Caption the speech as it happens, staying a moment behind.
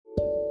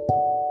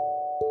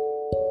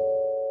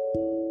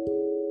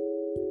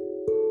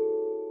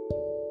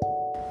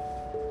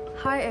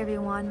Hi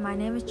everyone, my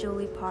name is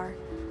Julie Parr.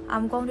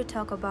 I'm going to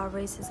talk about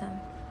racism.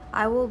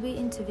 I will be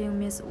interviewing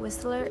Ms.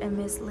 Whistler and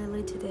Ms.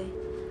 Lily today.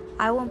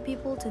 I want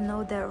people to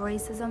know that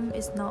racism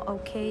is not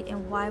okay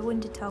and why we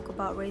need to talk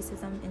about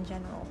racism in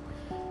general.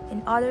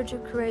 In order to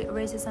create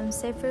racism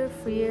safer,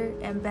 freer,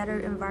 and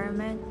better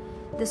environment,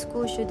 the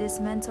school should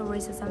dismantle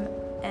racism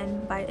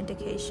and by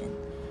education.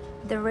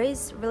 The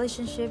race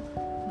relationship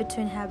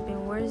between have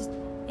been worse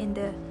in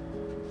the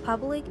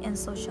public and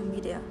social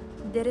media.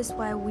 That is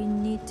why we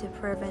need to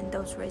prevent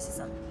those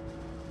racism.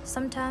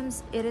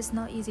 Sometimes it is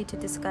not easy to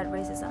discuss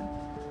racism,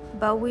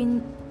 but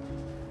we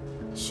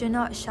should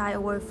not shy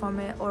away from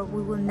it or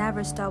we will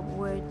never stop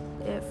with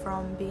it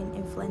from being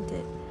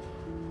inflated.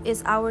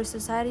 Is our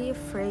society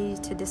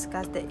afraid to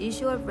discuss the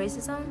issue of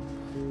racism?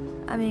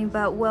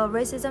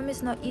 Racism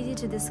is not easy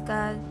to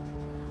discuss.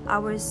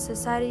 Our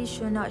society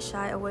should not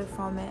shy away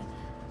from it.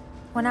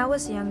 When I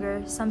was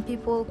younger, some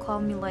people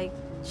called me like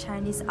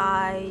Chinese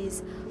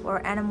eyes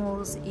or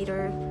animals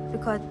eater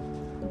because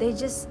they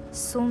just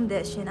assume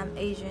that I'm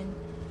Asian.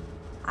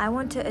 I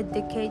want to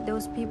educate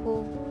those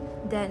people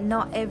that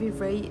not every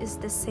race is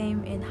the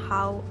same in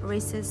how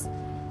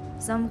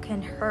racism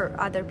can hurt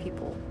other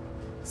people.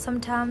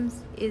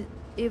 Sometimes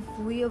if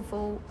we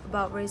vote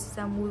about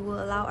racism, we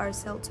will allow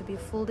ourselves to be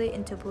fooled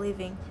into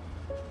believing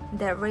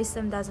that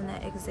racism doesn't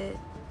exist.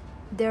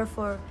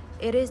 Therefore,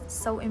 it is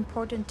so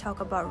important to talk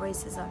about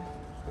racism.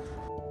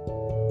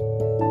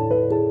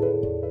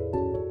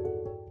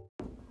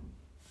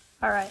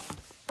 All right.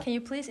 Can you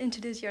please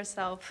introduce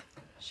yourself?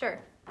 Sure.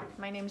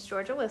 My name is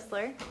Georgia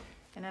Whistler,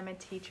 and I'm a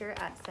teacher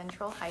at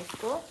Central High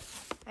School.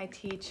 I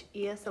teach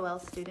ESOL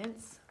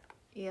students.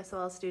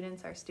 ESOL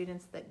students are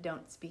students that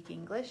don't speak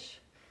English,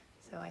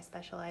 so I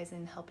specialize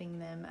in helping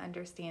them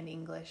understand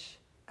English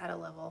at a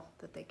level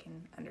that they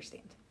can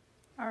understand.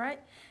 All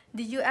right.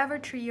 Did you ever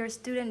treat your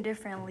student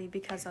differently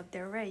because of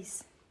their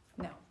race?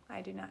 No,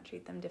 I do not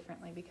treat them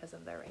differently because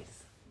of their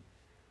race.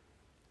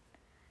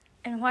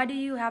 And why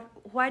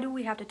do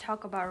we have to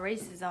talk about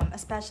racism,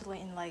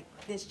 especially in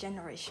this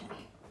generation?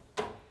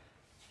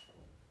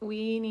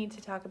 We need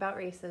to talk about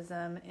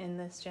racism in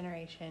this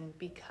generation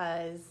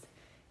because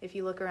if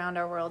you look around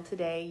our world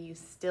today, you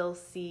still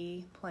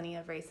see plenty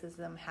of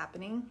racism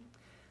happening.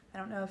 I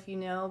don't know if you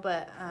know,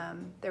 but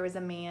there was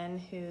a man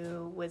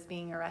who was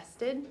being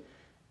arrested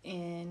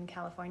in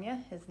California.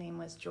 His name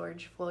was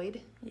George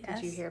Floyd. Yes.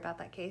 Did you hear about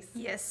that case?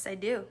 Yes, I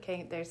do.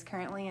 Okay, there's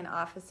currently an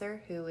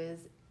officer who is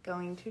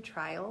going to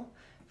trial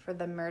for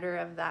the murder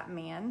of that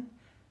man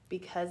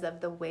because of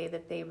the way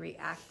that they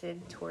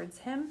reacted towards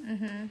him.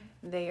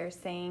 Mm-hmm. They are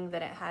saying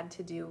that it had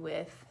to do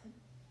with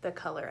the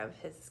color of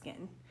his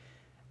skin.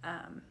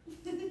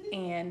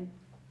 And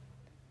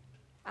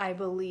I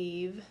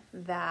believe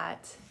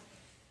that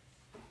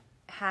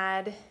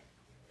had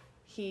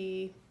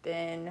he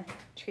been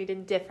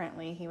treated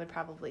differently, he would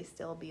probably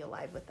still be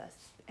alive with us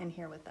and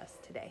here with us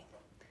today.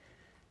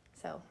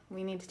 So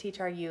we need to teach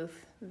our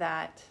youth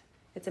that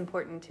it's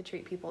important to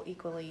treat people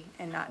equally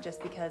and not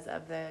just because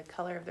of the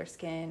color of their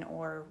skin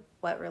or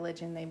what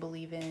religion they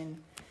believe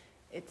in.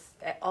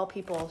 All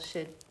people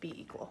should be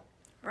equal.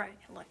 Right.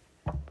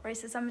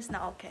 Racism is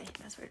not okay.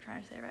 That's what you're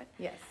trying to say, right?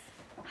 Yes.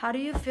 How do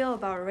you feel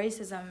about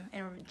racism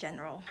in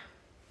general?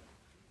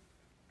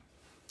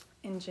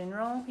 In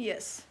general?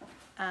 Yes.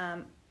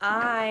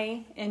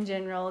 I, in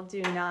general,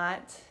 do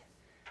not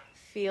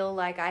feel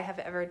like I have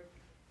ever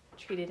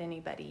treated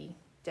anybody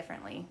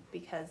differently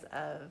because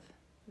of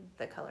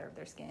the color of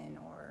their skin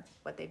or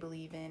what they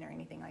believe in or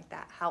anything like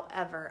that.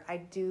 However, I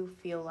do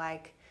feel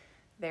like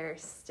there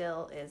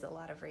still is a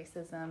lot of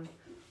racism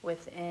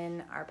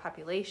within our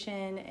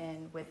population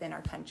and within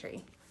our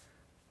country.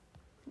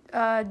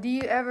 Do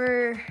you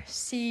ever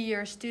see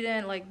your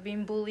student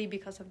being bullied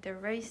because of their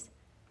race?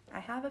 I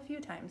have a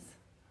few times.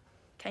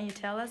 Can you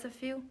tell us a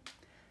few?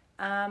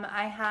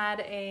 I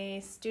had a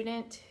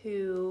student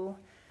who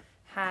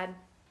had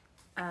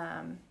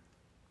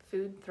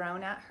food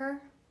thrown at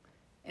her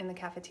in the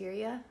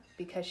cafeteria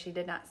because she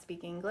did not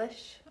speak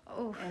English.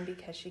 Oh. And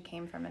because she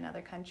came from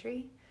another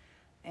country.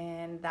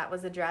 And that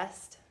was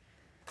addressed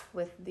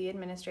with the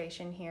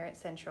administration here at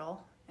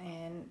Central.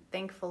 And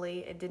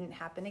thankfully, it didn't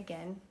happen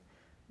again.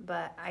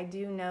 But I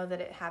do know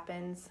that it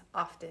happens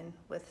often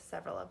with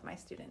several of my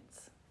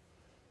students.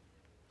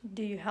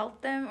 Do you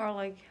help them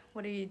or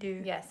what do you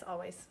do? Yes,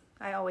 always.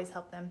 I always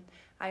help them.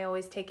 I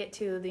always take it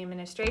to the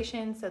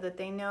administration so that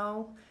they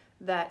know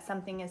that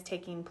something is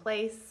taking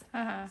place.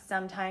 Uh-huh.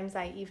 Sometimes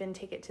I even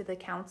take it to the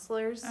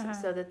counselors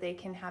so that they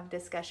can have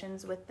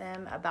discussions with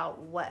them about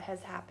what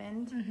has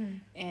happened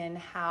and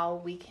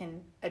how we can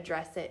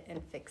address it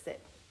and fix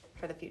it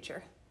for the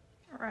future.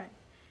 All right.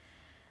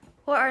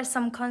 What are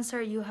some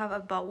concerns you have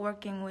about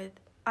working with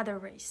other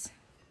race?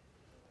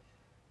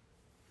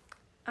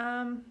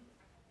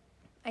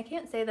 I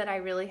can't say that I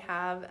really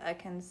have a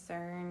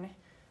concern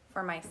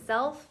for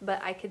myself,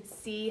 but I could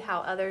see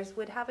how others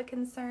would have a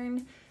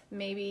concern.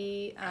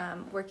 Maybe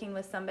working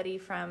with somebody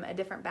from a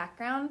different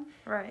background.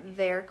 Right.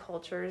 Their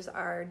cultures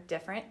are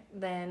different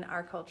than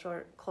our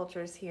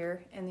cultures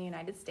here in the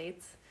United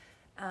States.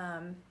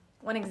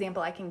 one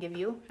example I can give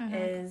you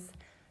is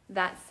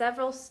that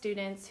several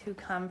students who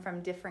come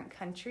from different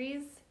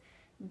countries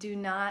do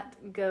not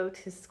go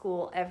to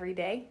school every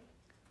day,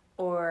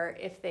 or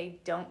if they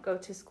don't go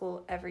to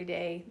school every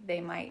day,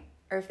 they might,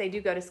 or if they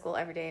do go to school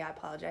every day, I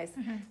apologize,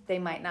 they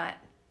might not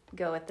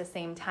go at the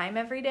same time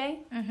every day.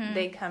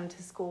 They come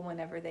to school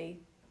whenever they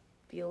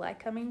feel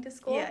like coming to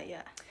school.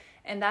 Yeah.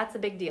 And that's a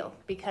big deal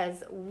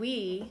because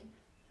we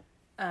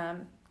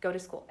go to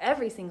school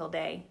every single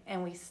day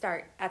and we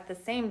start at the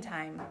same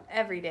time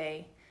every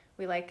day.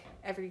 We like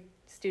every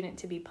student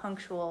to be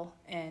punctual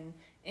and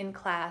in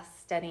class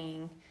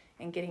studying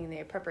and getting the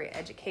appropriate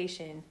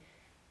education.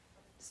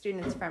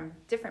 Students from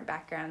different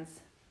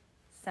backgrounds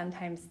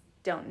sometimes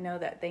don't know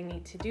that they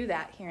need to do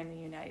that here in the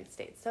United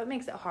States. So it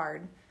makes it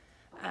hard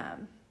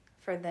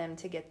for them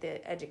to get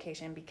the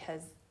education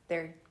because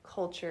their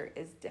culture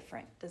is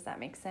different. Does that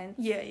make sense?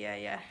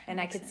 Yeah.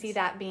 And I could see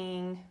that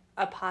being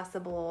a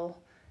possible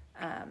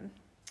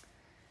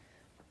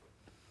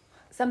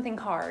something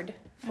hard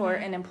for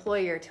an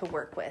employer to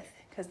work with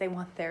because they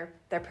want their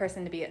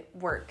person to be at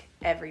work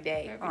every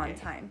day on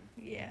time.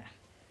 Yeah.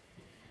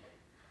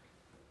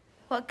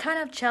 What kind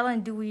of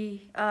challenge do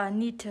we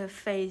need to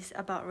face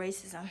about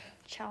racism?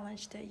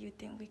 Challenge that you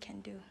think we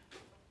can do?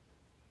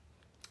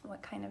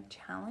 What kind of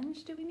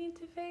challenge do we need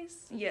to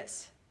face?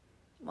 Yes.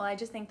 Well, I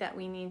just think that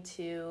we need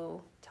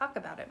to talk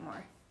about it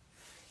more.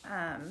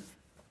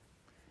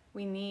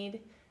 We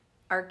need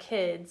our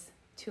kids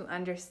to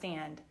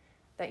understand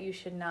that you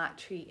should not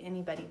treat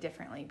anybody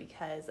differently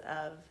because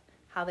of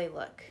how they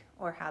look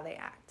or how they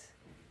act.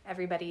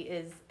 Everybody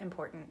is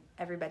important.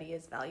 Everybody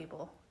is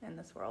valuable in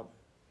this world.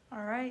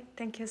 All right.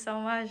 Thank you so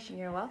much.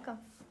 You're welcome.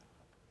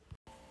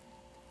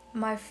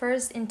 My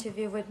first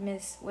interview with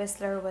Miss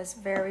Whistler was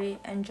very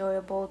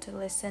enjoyable to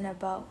listen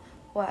about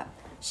what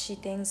she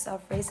thinks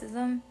of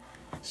racism.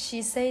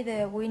 She said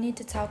that we need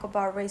to talk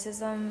about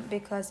racism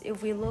because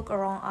if we look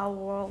around our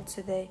world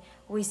today,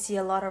 we see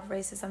a lot of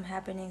racism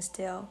happening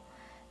still.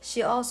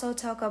 She also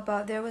talked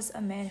about there was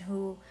a man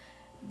who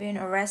been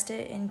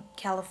arrested in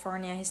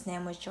California. His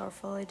name was George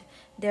Floyd.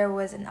 There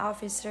was an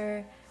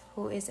officer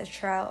who is a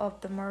trial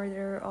of the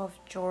murder of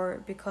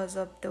George because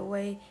of the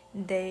way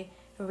they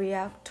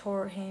react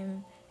toward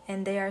him,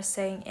 and they are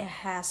saying it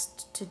has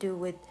to do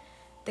with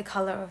the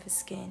color of his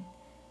skin.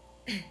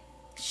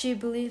 She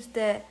believes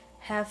that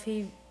have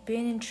he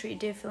been treated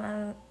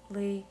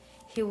differently,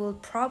 he will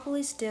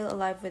probably still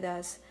alive with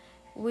us.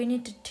 We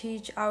need to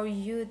teach our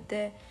youth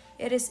that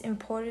it is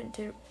important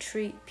to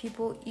treat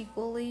people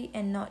equally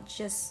and not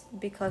just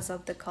because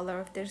of the color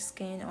of their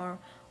skin or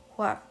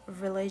what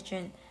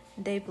religion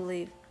they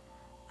believe.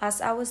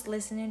 As I was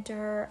listening to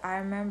her, I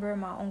remember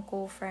my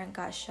uncle Frank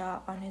got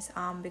shot on his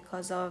arm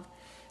because of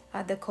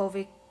the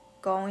COVID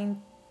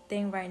going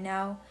thing right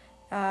now.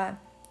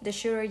 The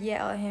shooter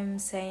yelled at him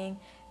saying,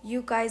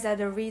 "You guys are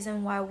the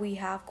reason why we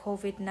have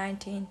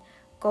COVID-19.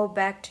 Go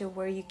back to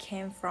where you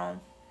came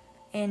from."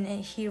 And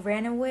he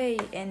ran away,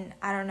 and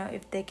I don't know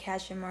if they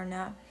catch him or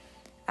not.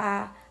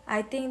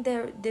 I think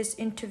that this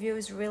interview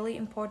is really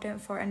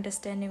important for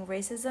understanding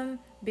racism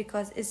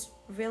because it's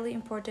really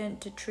important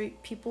to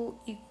treat people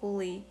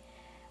equally.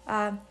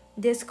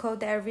 This quote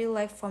that I really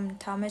like from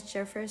Thomas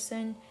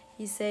Jefferson,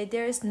 he said,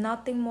 "There is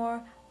nothing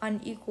more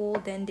unequal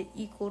than the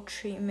equal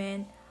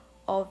treatment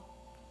of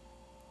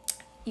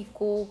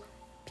equal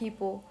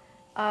people."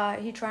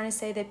 He trying to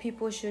say that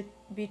people should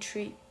be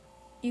treated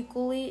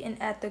equally and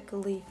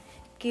ethically,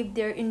 give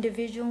their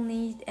individual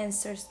needs and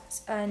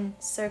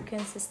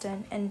circumstances,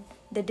 and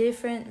the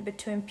difference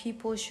between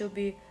people should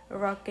be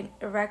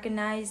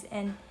recognized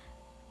and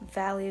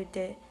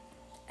valued.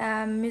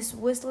 Miss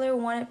Whistler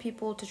wanted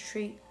people to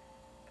treat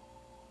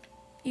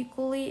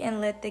equally and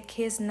let the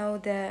kids know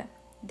that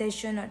they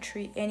should not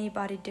treat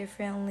anybody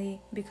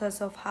differently because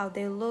of how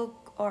they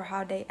look or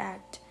how they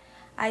act.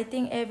 I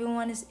think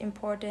everyone is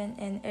important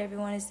and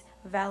everyone is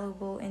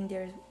valuable in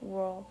their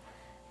world.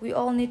 We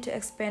all need to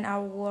expand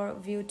our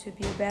worldview to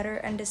be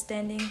better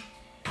understanding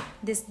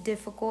this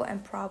difficult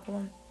and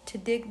problem. To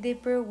dig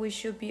deeper, we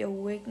should be a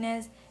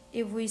witness.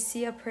 If we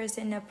see a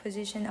person in a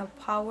position of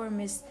power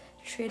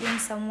mistreating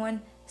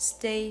someone,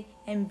 stay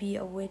and be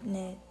a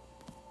witness.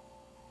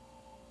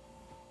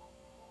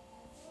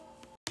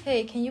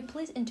 Hey, can you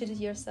please introduce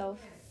yourself?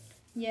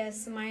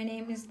 Yes, my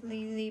name is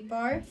Lily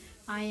Barr.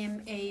 I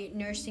am a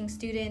nursing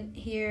student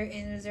here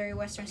in Missouri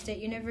Western State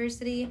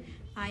University.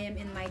 I am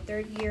in my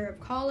third year of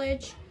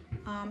college,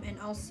 and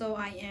also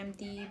I am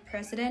the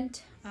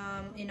president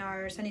in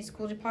our Sunday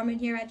school department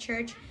here at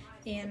church,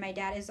 and my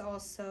dad is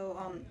also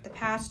the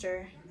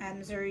pastor at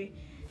Missouri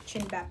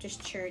Trinity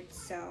Baptist Church,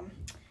 so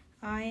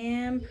I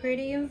am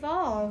pretty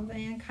involved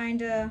and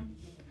kind of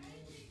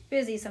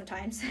busy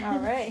sometimes. All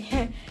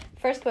right.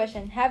 First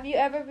question, have you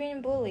ever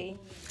been bullied?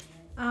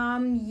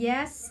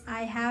 Yes,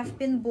 I have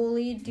been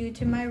bullied due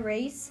to my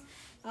race,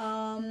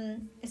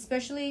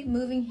 especially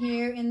moving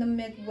here in the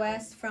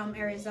Midwest from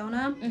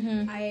Arizona.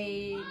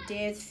 I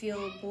did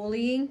feel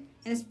bullying,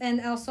 and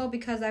also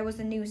because I was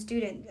a new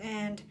student,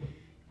 and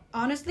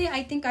honestly,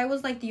 I think I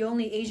was like the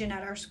only Asian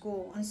at our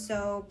school, and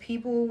so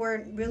people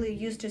weren't really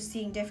used to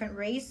seeing different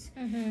race,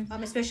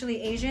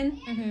 especially Asian.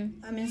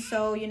 I mean,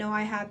 so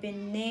I have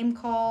been name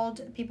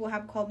called. People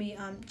have called me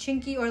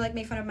Chinky, or like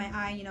make fun of my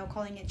eye,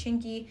 calling it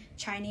Chinky.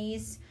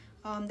 Chinese.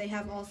 They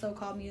have also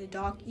called me the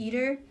dog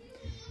eater,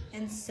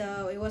 and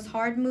so it was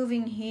hard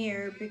moving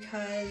here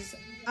because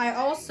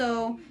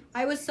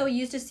I was so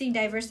used to seeing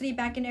diversity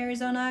back in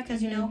Arizona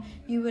because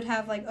you would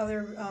have like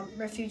other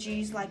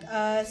refugees like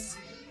us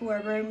who are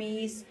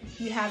Burmese.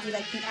 You have the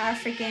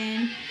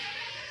African,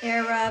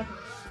 Arab.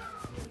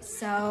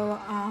 So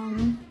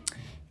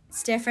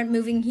it's different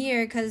moving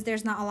here because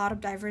there's not a lot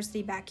of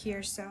diversity back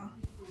here. So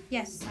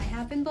yes, I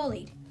have been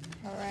bullied.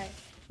 All right.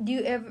 Do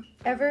you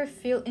ever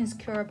feel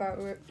insecure about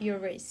your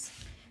race?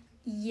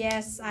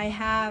 Yes, I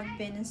have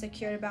been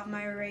insecure about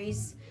my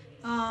race.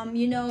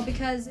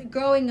 Because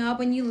growing up,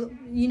 when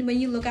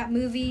you look at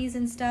movies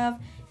and stuff,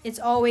 it's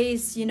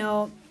always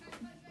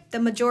the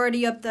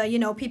majority of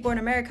the people in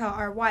America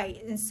are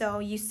white, and so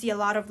you see a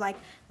lot of like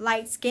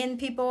light skinned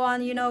people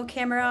on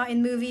camera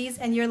in movies,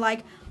 and you're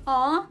like,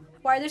 "Aw,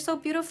 why are they so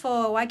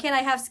beautiful? Why can't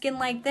I have skin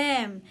like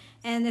them?"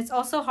 And it's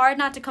also hard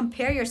not to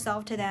compare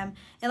yourself to them.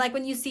 And like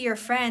when you see your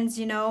friends,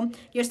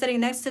 you're sitting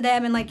next to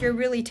them and like you're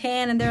really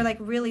tan and they're like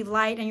really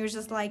light, and you're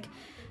just like,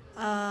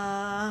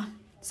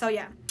 So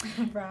yeah.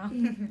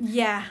 Brown.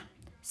 Yeah.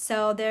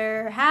 So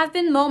there have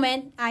been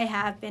moments I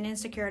have been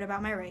insecure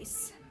about my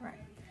race. Right.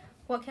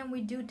 What can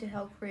we do to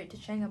help create the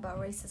change about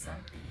racism?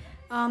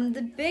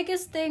 The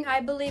biggest thing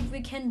I believe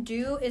we can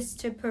do is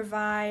to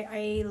provide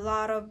a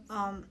lot of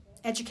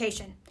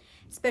education,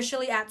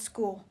 especially at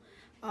school.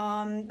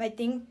 I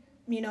think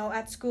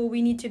at school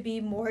we need to be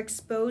more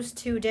exposed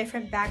to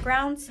different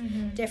backgrounds,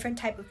 different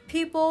type of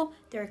people,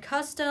 their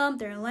custom,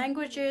 their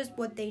languages,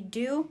 what they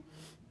do.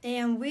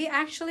 And we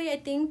actually, I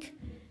think,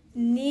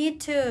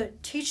 need to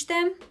teach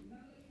them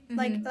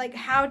like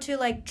how to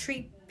like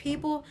treat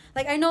people.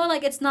 Like I know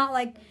like it's not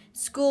like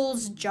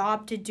school's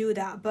job to do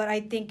that, but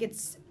I think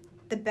it's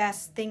the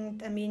best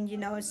thing. I mean,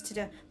 is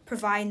to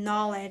provide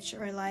knowledge,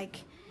 or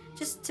like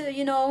just to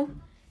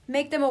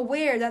make them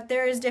aware that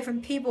there is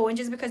different people, and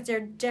just because they're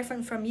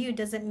different from you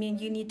doesn't mean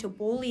you need to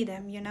bully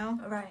them.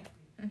 Right.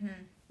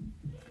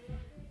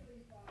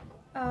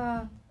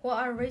 What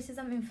are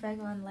racism effects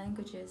on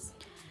languages?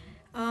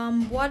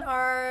 What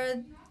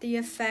are the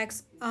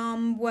effects?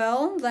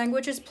 Well,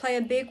 languages play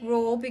a big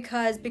role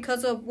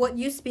because of what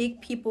you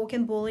speak, people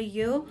can bully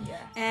you. Yeah.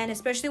 And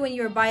especially when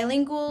you're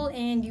bilingual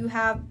and you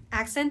have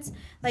accents,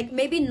 like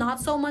maybe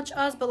not so much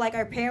us, but like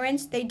our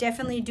parents, they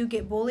definitely do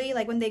get bullied.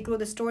 Like when they go to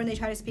the store and they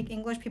try to speak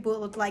English, people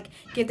would like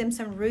give them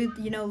some rude,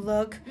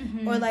 look,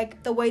 or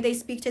like the way they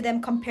speak to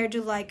them compared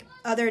to like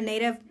other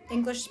native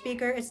English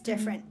speaker, it's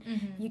different.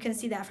 You can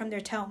see that from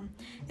their tone.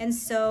 And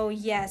so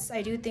yes,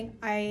 I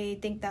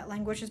think that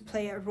languages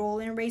play a role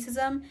in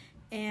racism.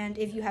 And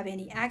if you have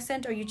any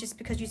accent, or you just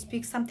because you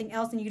speak something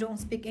else and you don't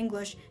speak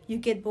English, you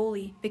get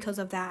bullied because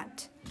of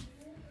that.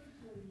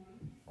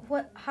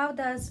 How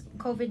does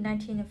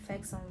COVID-19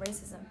 affects on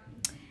racism?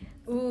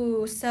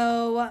 Ooh,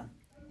 so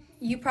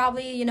you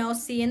probably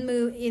see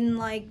in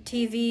like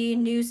TV,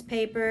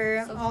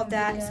 newspaper, all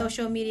that,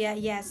 social media.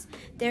 Yes,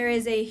 there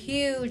is a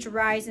huge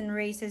rise in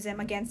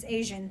racism against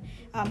Asian,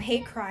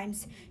 hate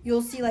crimes.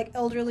 You'll see like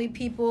elderly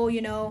people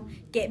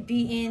get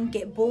beaten,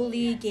 get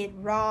bullied, get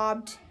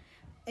robbed,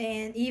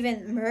 and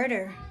even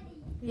murder.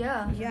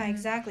 Yeah,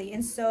 exactly.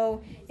 And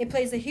so it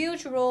plays a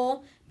huge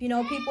role.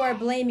 People are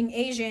blaming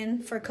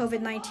Asian for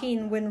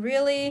COVID-19 when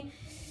really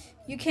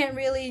you can't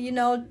really,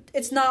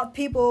 it's not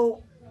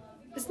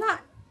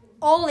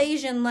all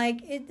Asian.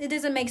 Like it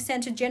doesn't make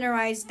sense to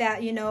generalize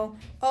that,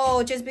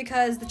 just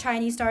because the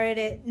Chinese started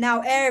it,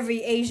 now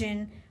every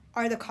Asian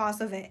are the cause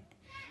of it.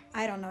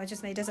 I don't know, it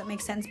doesn't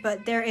make sense,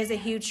 but there is a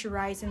huge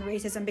rise in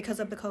racism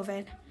because of the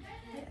COVID.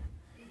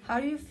 How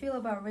do you feel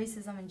about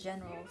racism in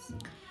general?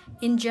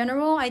 In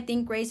general, I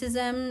think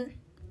racism,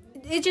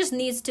 there just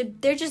needs to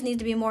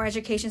be more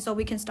education so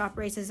we can stop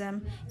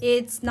racism.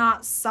 It's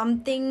not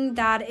something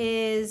that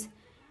is,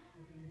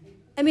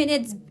 I mean,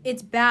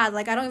 it's bad.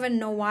 Like, I don't even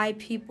know why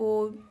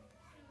people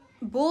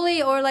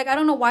bully, or like, I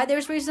don't know why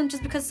there's racism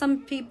just because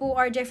some people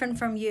are different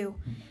from you.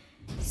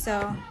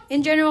 So,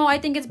 in general, I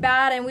think it's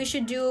bad, and we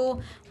should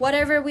do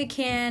whatever we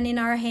can in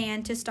our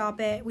hand to stop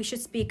it. We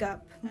should speak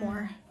up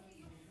more.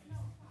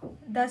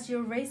 Does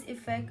your race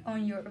affect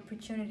on your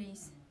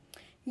opportunities?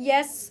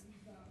 Yes,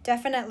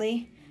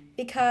 definitely.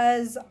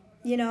 Because,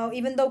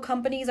 even though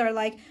companies are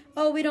like,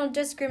 oh, we don't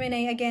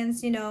discriminate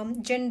against,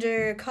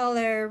 gender,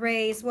 color,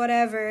 race,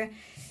 whatever,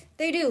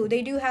 they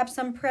do have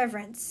some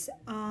preference.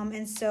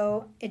 And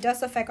so it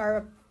does affect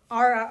our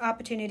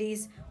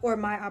opportunities, or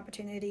my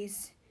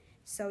opportunities.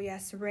 So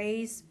yes,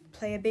 race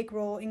play a big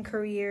role in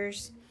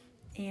careers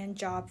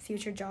and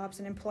future jobs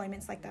and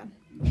employments like that.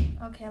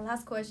 Okay,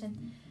 last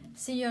question.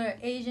 Since you're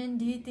Asian,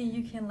 do you think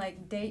you can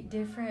like date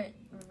different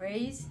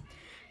race?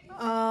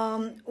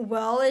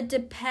 Well, it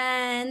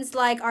depends.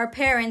 Like our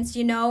parents,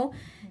 They're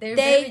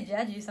very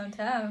judgy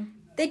sometimes.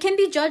 they can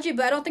be judgy,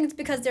 but I don't think it's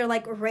because they're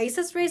like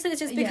racist. It's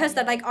just because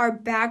that like our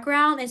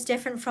background is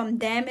different from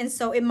them, and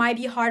so it might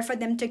be hard for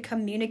them to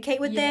communicate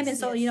with them, and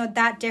so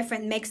that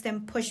different makes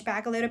them push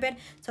back a little bit.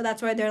 So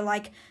that's why they're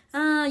like,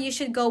 you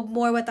should go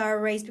more with our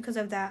race because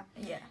of that.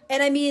 Yeah.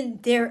 And I mean,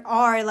 there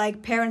are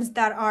like parents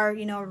that are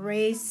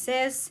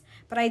racist,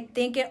 but I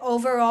think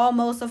overall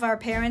most of our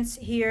parents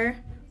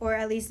here, or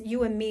at least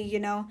you and me,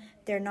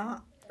 they're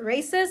not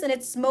racist, and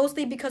it's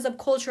mostly because of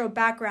cultural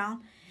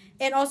background.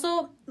 And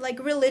also, like,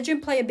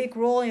 religion play a big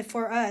role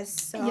for us.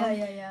 So,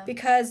 Yeah.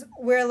 Because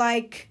we're,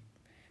 like,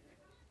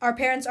 our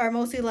parents are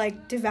mostly,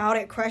 like,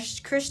 devout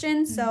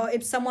Christians. So,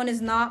 if someone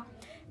is not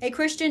a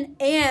Christian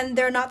and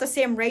they're not the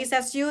same race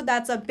as you,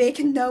 that's a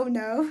big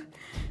no-no.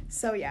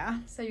 So, yeah.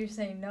 So you're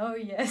saying no,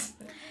 yes.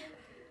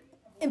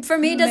 And for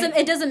me,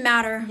 it doesn't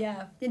matter.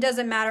 Yeah. It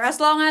doesn't matter.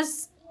 As long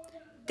as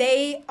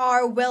they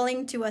are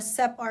willing to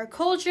accept our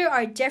culture,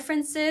 our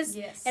differences,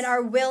 and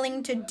are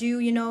willing to do,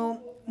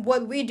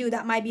 what we do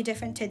that might be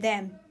different to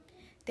them.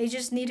 They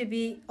just need to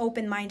be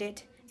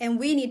open-minded, and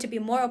we need to be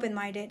more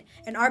open-minded,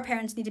 and our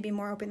parents need to be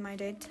more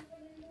open-minded.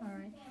 All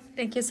right.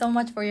 Thank you so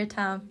much for your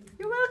time.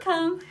 You're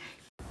welcome.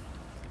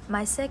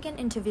 My second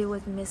interview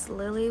with Miss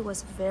Lily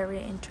was very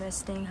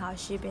interesting how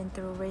she been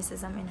through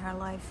racism in her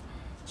life.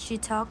 She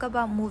talked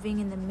about moving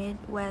in the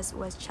Midwest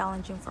was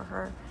challenging for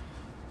her.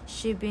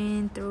 She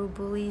been through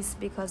bullies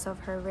because of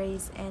her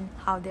race and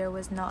how there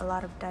was not a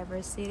lot of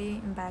diversity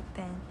back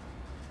then.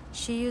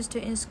 She used to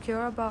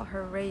insecure about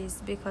her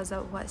race because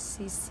of what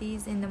she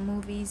sees in the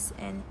movies,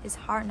 and it's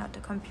hard not to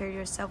compare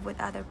yourself with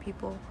other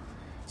people.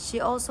 She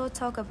also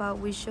talked about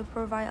we should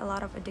provide a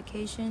lot of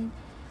education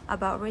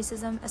about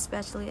racism,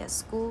 especially at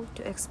school,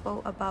 to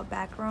expose about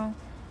background,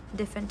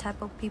 different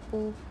type of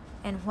people,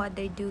 and what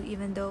they do,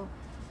 even though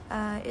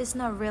it's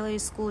not really a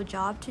school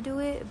job to do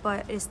it,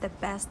 but it's the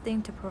best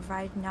thing to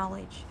provide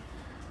knowledge.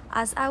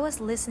 As I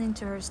was listening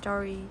to her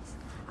stories,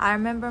 I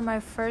remember my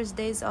first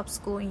days of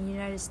school in the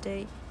United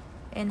States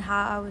and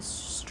how I was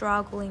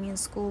struggling in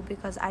school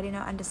because I did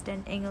not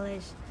understand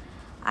English.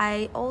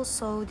 I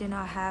also did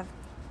not have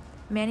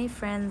many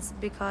friends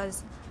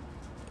because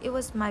it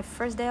was my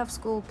first day of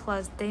school,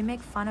 plus they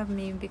make fun of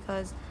me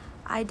because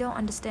I don't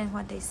understand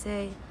what they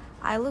say.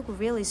 I look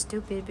really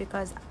stupid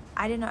because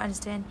I did not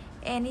understand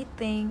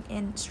anything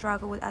and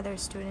struggle with other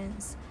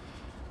students.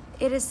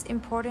 It is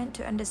important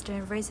to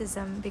understand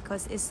racism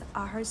because it's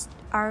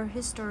our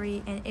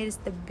history, and it is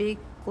the big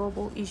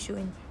global issue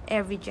in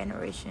every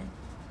generation.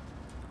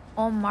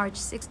 On March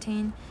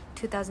 16,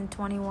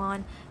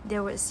 2021,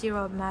 there was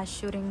zero mass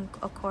shooting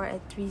occur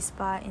at 3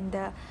 spots in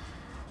the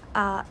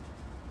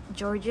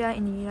Georgia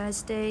in the United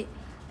States.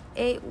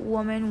 8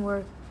 women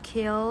were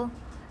killed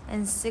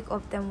and 6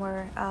 of them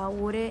were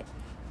wounded.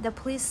 The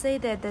police say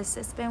that the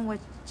suspect was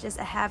just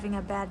having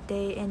a bad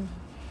day and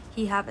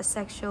he have a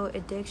sexual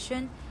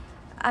addiction.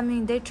 I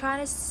mean, they try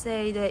to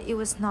say that it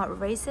was not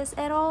racist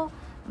at all,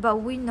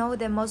 but we know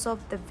that most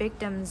of the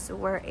victims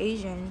were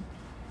Asian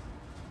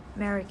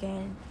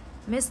American.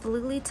 Miss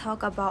Lily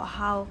talked about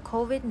how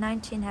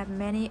COVID-19 had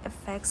many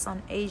effects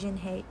on Asian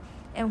hate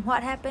and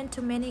what happened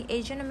to many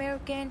Asian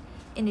American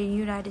in the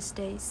United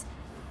States.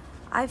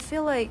 I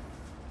feel like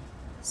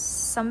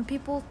some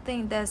people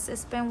think that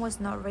Sispan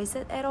was not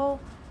racist at all.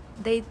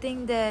 They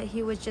think that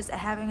he was just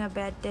having a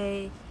bad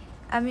day.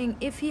 I mean,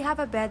 if he have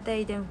a bad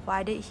day, then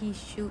why did he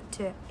shoot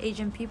to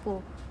Asian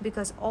people?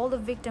 Because all the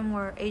victims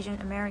were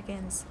Asian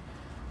Americans.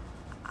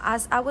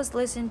 As I was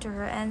listening to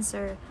her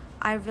answer,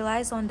 I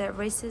realized on that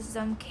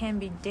racism can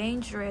be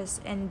dangerous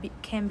and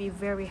can be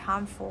very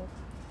harmful.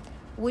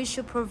 We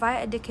should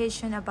provide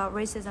education about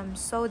racism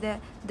so that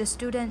the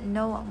student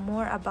know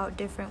more about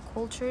different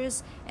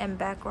cultures and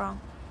background.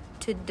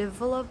 To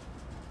develop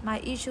my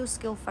issue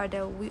skill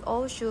further, we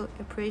all should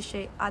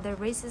appreciate other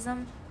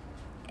racism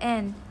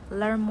and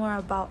learn more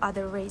about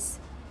other race.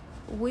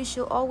 We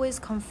should always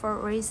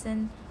confront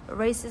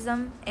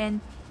racism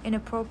and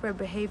inappropriate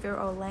behavior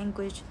or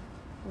language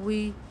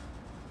we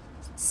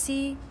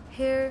see,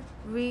 hear,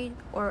 read,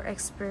 or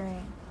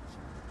experience.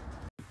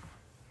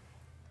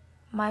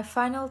 My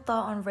final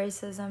thought on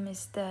racism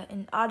is that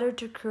in order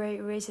to create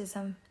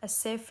racism, a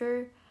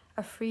safer,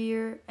 a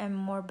freer, and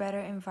more better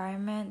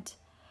environment,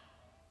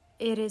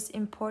 it is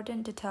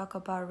important to talk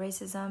about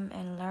racism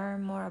and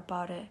learn more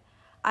about it.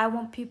 I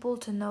want people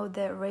to know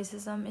that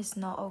racism is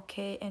not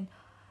okay and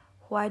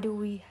why do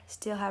we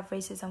still have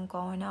racism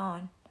going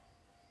on.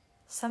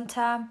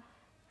 Sometimes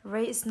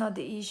race is not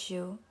the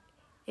issue.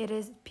 It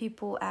is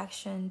people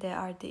action that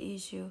are the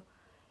issue.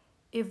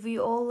 If we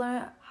all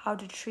learn how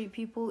to treat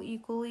people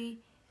equally,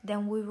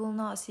 then we will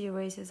not see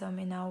racism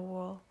in our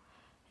world.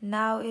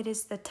 Now it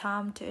is the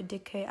time to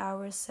educate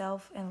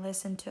ourselves and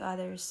listen to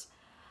others.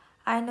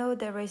 I know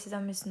that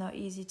racism is not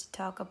easy to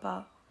talk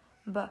about,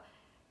 but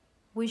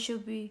we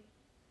should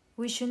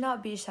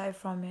not be shy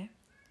from it.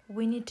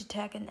 We need to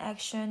take an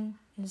action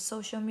in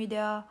social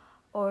media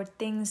or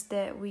things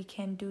that we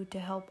can do to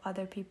help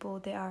other people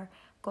that are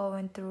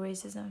going through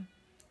racism.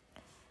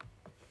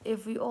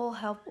 If we all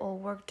help or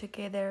work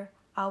together,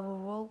 our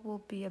world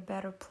will be a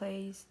better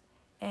place,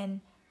 and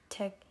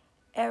take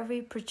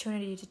every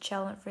opportunity to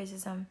challenge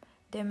racism,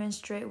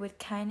 demonstrate with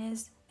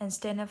kindness, and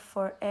stand up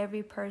for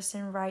every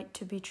person's right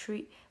to be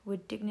treated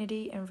with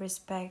dignity and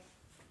respect.